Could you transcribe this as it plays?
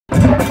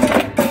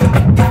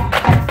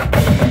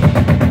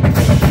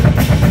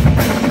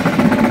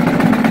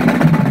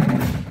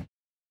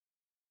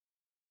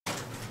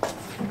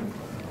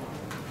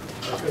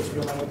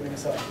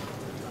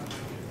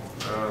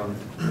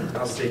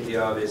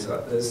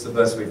it's the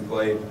best we've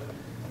played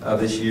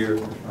this year.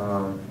 You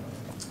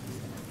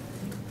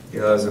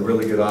know, it was a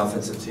really good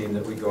offensive team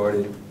that we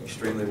guarded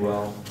extremely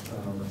well.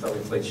 I thought we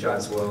played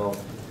shots well.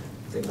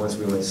 I think once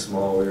we went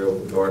small, we were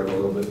able to guard them a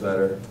little bit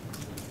better.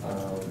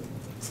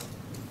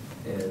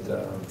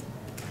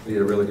 We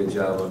did a really good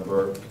job on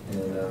Burke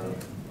and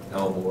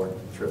Elmore,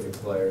 terrific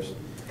players.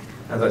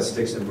 I thought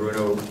Sticks and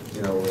Bruno,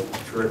 you know, were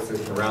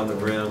terrific around the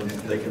rim,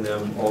 making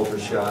them alter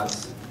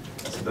shots.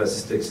 It's the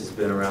best Sticks has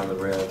been around the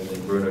rim, and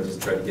then Bruno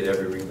just tried to get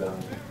every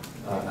rebound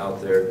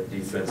out there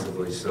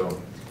defensively.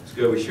 So it's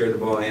good. We shared the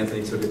ball.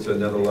 Anthony took it to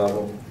another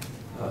level,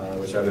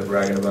 which I've been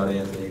bragging about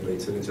Anthony, but he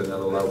took it to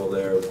another level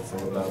there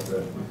from about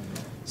the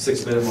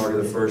 6-minute mark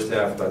of the first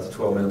half, about the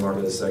 12-minute mark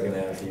of the second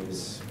half. He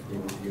was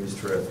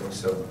terrific.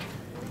 So,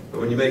 but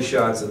when you make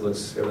shots,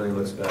 everything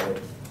looks better.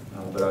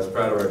 But I was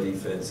proud of our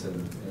defense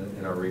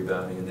and our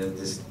rebounding, and then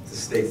just to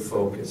stay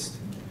focused.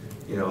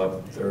 You know,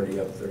 up 30,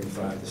 up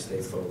 35, to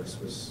stay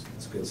focused it's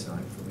a good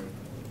sign for me.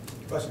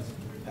 Questions,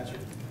 Patrick?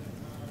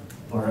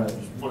 All right, I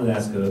just wanted to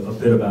ask a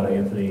bit about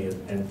Anthony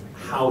and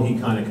how he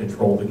kind of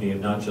controlled the game,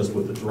 not just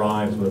with the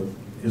drives, but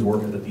his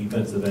work at the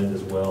defensive end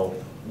as well.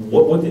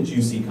 What did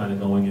you see kind of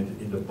going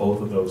into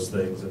both of those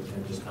things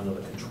and just kind of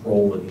the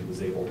control that he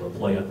was able to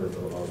play under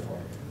for the most part?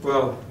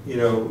 Well, you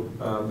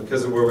know,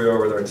 because of where we are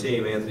with our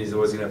team, Anthony's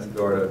always going to have to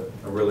guard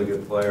a really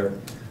good player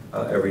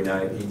every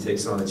night. He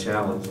takes on the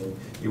challenge, and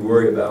you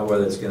worry about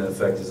whether it's going to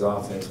affect his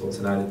offense. Well,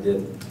 tonight it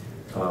didn't.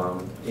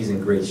 He's in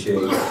great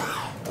shape.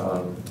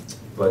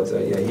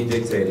 Yeah, he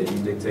dictated.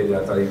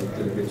 I thought he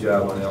did a good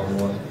job on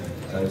Elmore.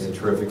 He's a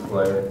terrific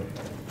player.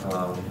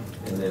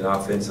 And then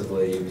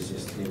offensively,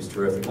 he was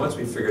terrific. Once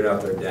we figured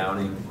out their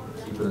downing,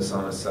 keeping us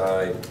on the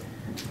side,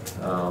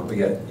 we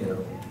got,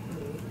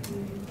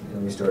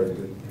 we started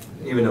to,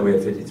 even though we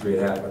had 53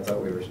 at half, I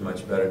thought we were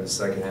much better in the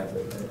second half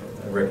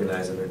at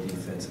recognizing their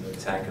defense and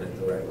attacking it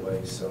the right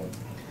way. So,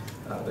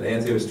 but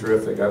Anthony was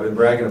terrific. I've been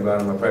bragging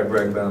about him. I probably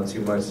bragged about him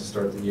too much to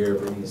start the year,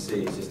 but you can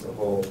see he's a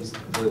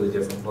completely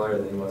different player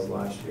than he was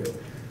last year.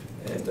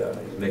 And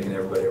he's making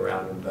everybody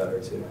around him better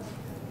too.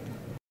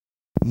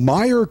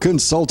 Meyer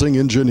Consulting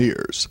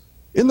Engineers.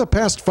 In the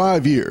past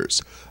 5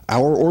 years,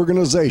 our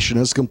organization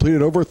has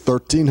completed over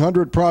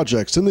 1,300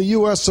 projects in the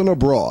U.S. and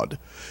abroad,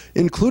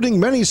 including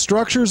many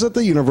structures at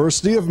the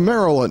University of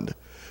Maryland.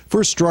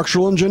 For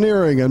structural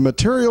engineering and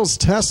materials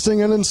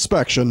testing and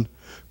inspection,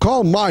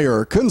 call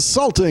Meyer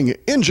Consulting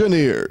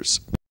Engineers.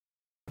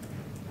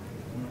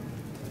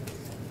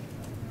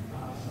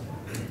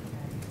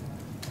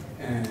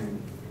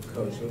 And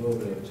Coach, a little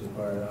bit of a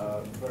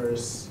two-part.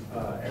 First,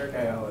 Eric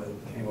Ayala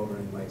came over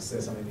and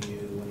said something to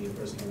you when he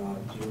first came out.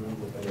 Do you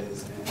remember what that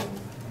is? And how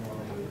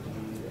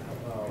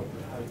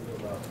do you feel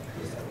about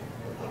this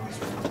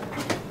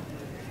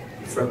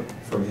type of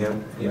From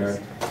him? Yes.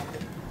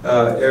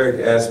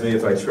 Eric asked me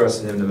if I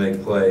trusted him to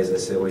make plays. I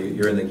said, well,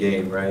 you're in the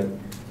game, right?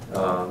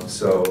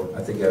 So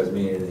I think that was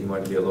meaning that he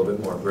wanted to be a little bit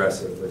more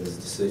aggressive with his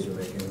decision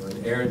making.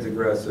 When Aaron's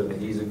aggressive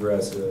and he's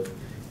aggressive,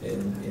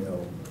 and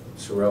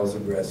Sorrell's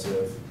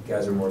aggressive,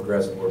 guys are more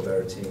aggressive, we're a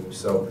better team.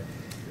 So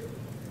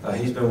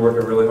he's been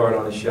working really hard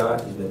on his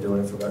shot. He's been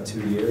doing it for about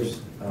 2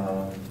 years.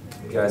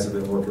 The guys have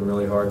been working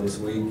really hard this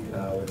week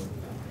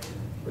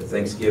with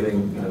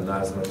Thanksgiving,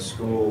 not as much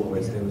school.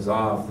 Wednesday was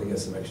off. They got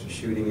some extra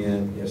shooting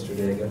in.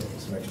 Yesterday got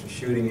some extra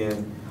shooting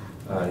in.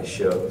 It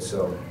showed.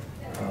 So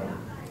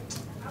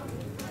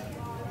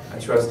I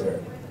trust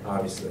Eric,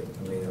 obviously.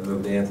 I mean, I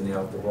moved Anthony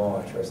off the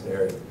ball. I trust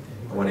Eric.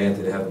 I want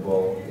Anthony to have the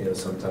ball,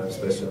 sometimes,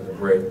 especially on the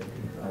break.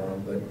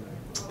 But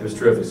it was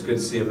terrific. It's good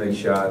to see him make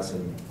shots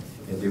and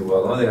do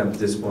well. The only thing I'm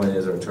disappointed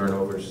is our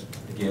turnovers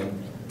again,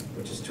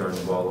 which is turning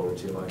the ball over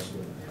too much.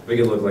 We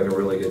can look like a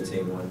really good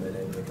team 1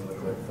 minute, and we can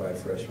look like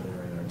 5 freshmen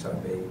are in our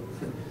top 8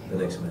 the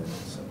next minute.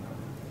 So.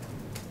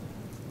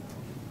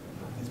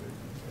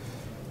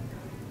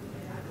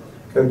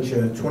 Coach,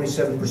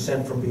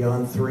 27% from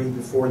beyond 3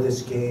 before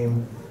this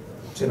game.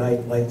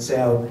 Tonight, lights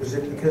out. Was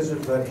it because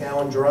of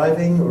Cowan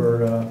driving,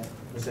 or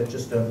was that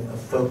just a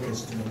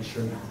focus to make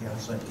sure that the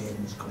outside game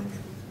was clean?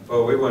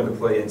 Well, we wanted to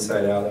play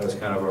inside out. That was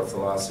kind of our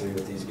philosophy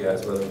with these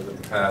guys, whether it was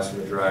with the pass or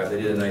the drive. They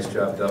did a nice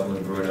job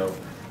doubling Bruno,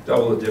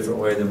 double a different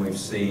way than we've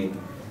seen.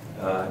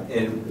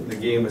 And the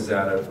game was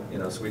out of,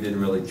 so we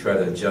didn't really try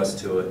to adjust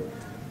to it.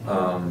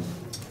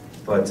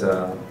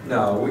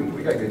 No,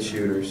 we got good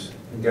shooters.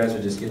 The guys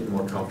are just getting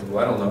more comfortable.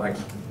 I don't know,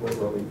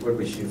 what did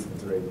we shoot from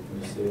 3?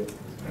 Can you see it?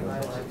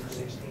 9 for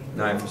 16.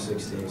 9 for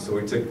 16. So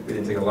we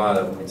didn't take a lot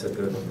of them, we took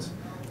good ones.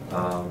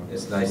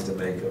 It's nice to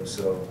make them.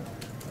 So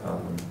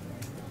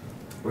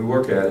we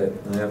work at it,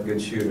 and they have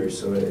good shooters,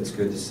 so it's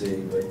good to see.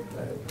 But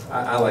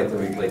I like that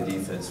we played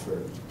defense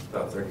for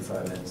about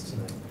 35 minutes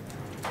tonight.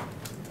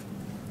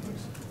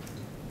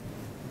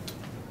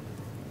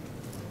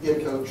 Yeah,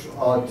 Coach,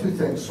 2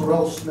 things.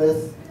 Sorrell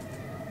Smith,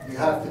 you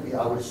have to be,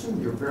 I would assume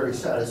you're very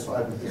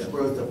satisfied with his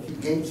growth. A few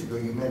games ago,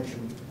 you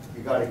mentioned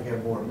you got to get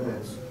him more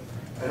minutes.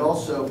 And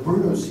also,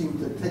 Bruno seemed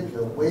to take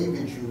a wave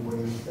at you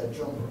when he hit that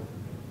jumper.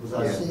 Was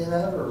I seeing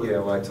that? Or? Yeah,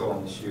 well, I told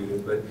him to shoot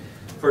it. But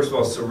first of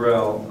all,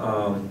 Sorrell,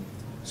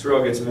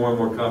 Sorrell gets more and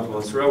more comfortable.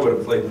 And Sorrell would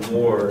have played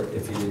more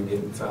if he didn't get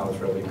in foul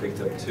trouble. He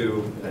picked up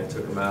 2, and I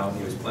took him out.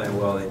 He was playing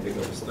well, and he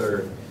picked up his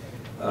 3rd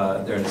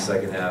during the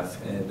second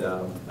half. And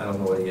I don't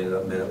know what he ended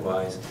up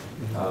minute-wise,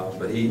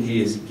 but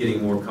he is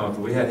getting more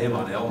comfortable. We had him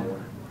on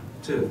Elmore,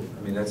 too.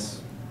 I mean,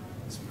 it's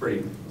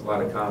a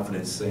lot of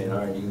confidence saying, all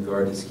right, you can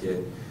guard this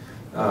kid.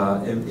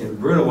 And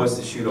Bruno wants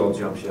to shoot all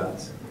jump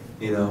shots.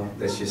 You know,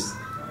 that's just,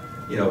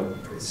 you know,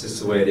 it's just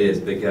the way it is.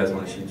 Big guys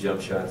want to shoot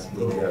jump shots,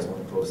 little guys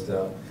want to post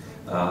up.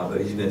 But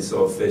he's been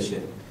so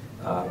efficient.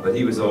 But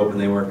he was open,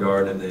 they weren't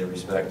guarding him, they didn't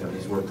respect him.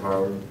 He's worked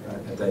hard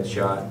at that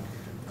shot.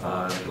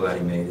 I'm glad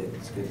he made it.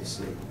 It's good to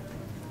see.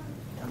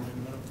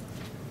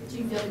 Do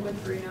you feel like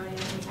with Bruno and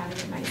Anthony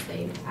having a nice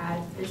day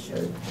had, this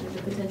showed kind of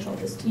the potential of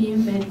this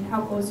team, and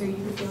how close are you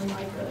to feeling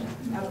like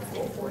you have a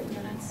full 40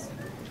 minutes?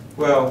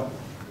 Well,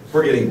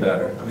 we're getting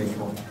better. I mean,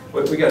 come on.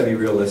 We got to be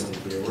realistic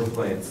here. We're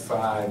playing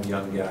 5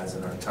 young guys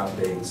in our top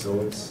 8,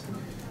 so it's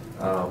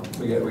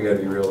we got to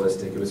be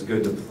realistic. It was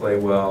good to play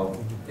well.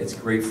 It's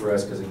great for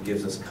us because it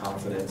gives us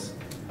confidence.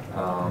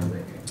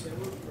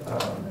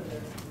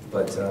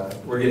 But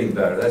we're getting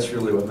better. That's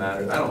really what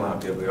matters. I don't know how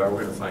good we are.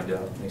 We're going to find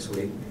out next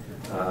week.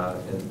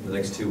 In the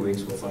next 2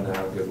 weeks, we'll find out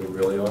how good we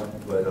really are.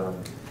 But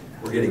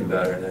we're getting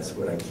better, and that's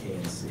what I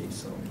can see.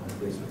 So I'm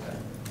pleased with that.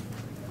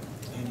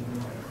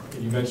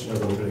 You mentioned a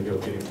little bit ago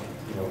getting,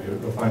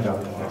 you'll find out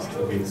in the next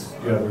 2 weeks.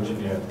 You have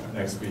Virginia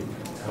next week.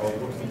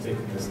 What can you take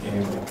from this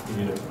game that you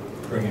need to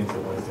bring into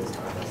Wednesday's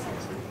contest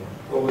next week?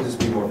 Well, we'll just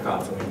be more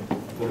confident.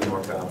 We'll be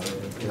more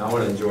confident. I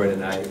want to enjoy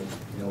tonight.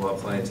 We'll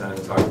have plenty of time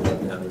to talk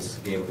about them. This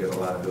game will get a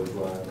lot of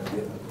hoopla.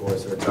 Of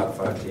course, they're a top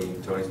 5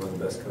 team. Tony's one of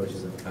the best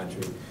coaches in the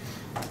country.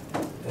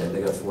 And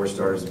they got 4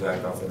 starters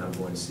back off the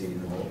 #1 seed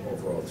in the whole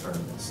overall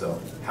tournament. So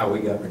how we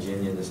got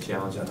Virginia in this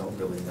challenge, I don't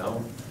really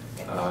know.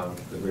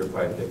 Because we were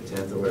probably picked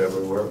 10th or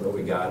whatever we were, but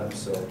we got them.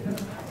 So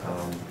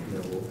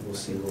we'll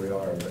see where we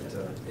are. But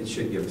it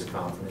should give us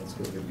confidence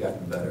because we've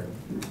gotten better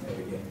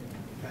every game.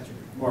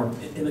 Mark,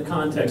 in the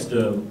context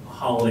of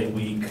holiday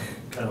week,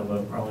 kind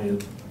of probably a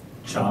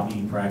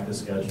choppy practice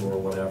schedule or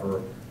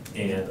whatever,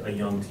 and a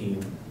young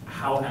team,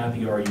 how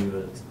happy are you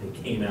that they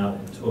came out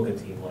and took a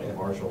team like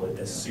Marshall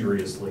as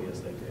seriously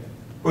as they did?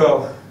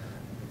 Well,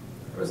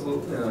 there was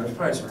there's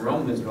probably some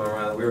rumblings going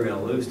around that we were going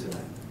to lose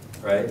tonight,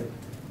 right?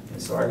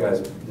 And so our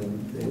guys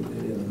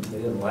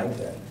didn't like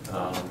that.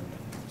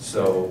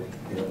 So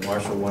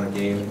Marshall won a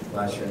game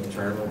last year in the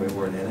tournament. We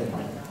weren't in it.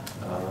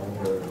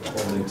 We're a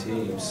whole new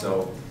team.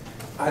 So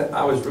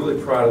I was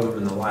really proud of them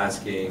in the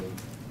last game.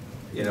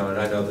 And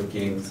I know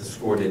the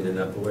score didn't end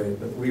up the way,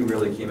 but we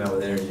really came out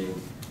with energy.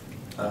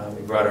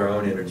 We brought our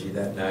own energy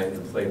that night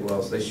and played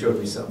well. So they showed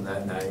me something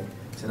that night.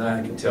 Tonight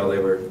I could tell they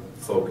were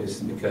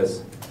focused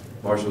because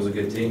Marshall's a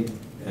good team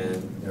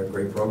and they're a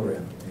great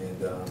program.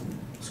 And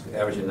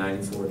averaging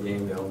 94 a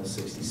game, got home to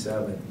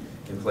 67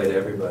 and played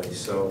everybody.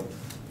 So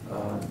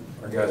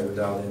our guys were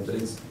dialed in. But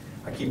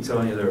I keep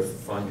telling you, they're a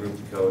fun group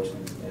to coach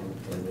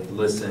and they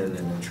listen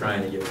and they're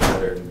trying to get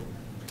better.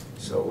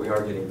 So we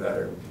are getting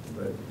better.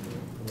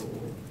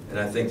 And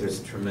I think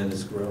there's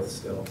tremendous growth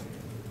still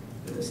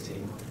in this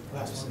team.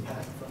 Last one,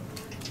 Pat.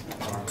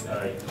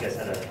 You guys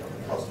had a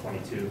plus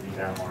 22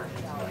 rebound margin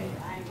tonight.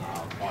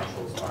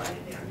 Marshall's by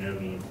no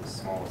means the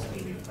smallest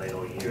team you've played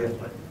all year,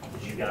 but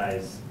did you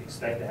guys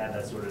expect to have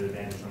that sort of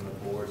advantage on the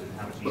boards, and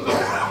how much easier is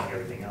that make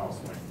everything else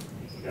when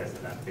you guys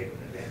have that big of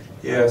an advantage?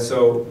 Yeah,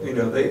 so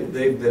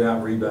they've been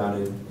out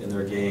rebounded in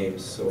their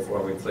games so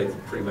far. We played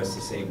pretty much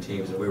the same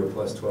teams, and we were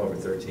plus 12 or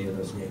 13 in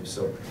those games.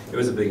 So it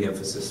was a big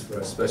emphasis for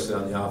us, especially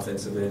on the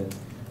offensive end,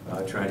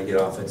 trying to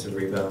get offensive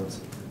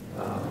rebounds.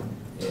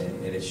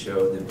 And it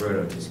showed that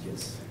Bruno just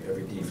gets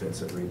every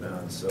defensive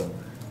rebound. So,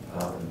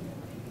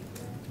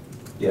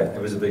 yeah,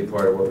 it was a big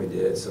part of what we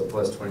did. So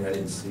plus 20, I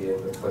didn't see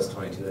it, but plus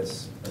 22,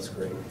 that's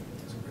great.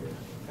 That's great.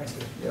 Thanks,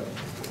 Steve. Yep.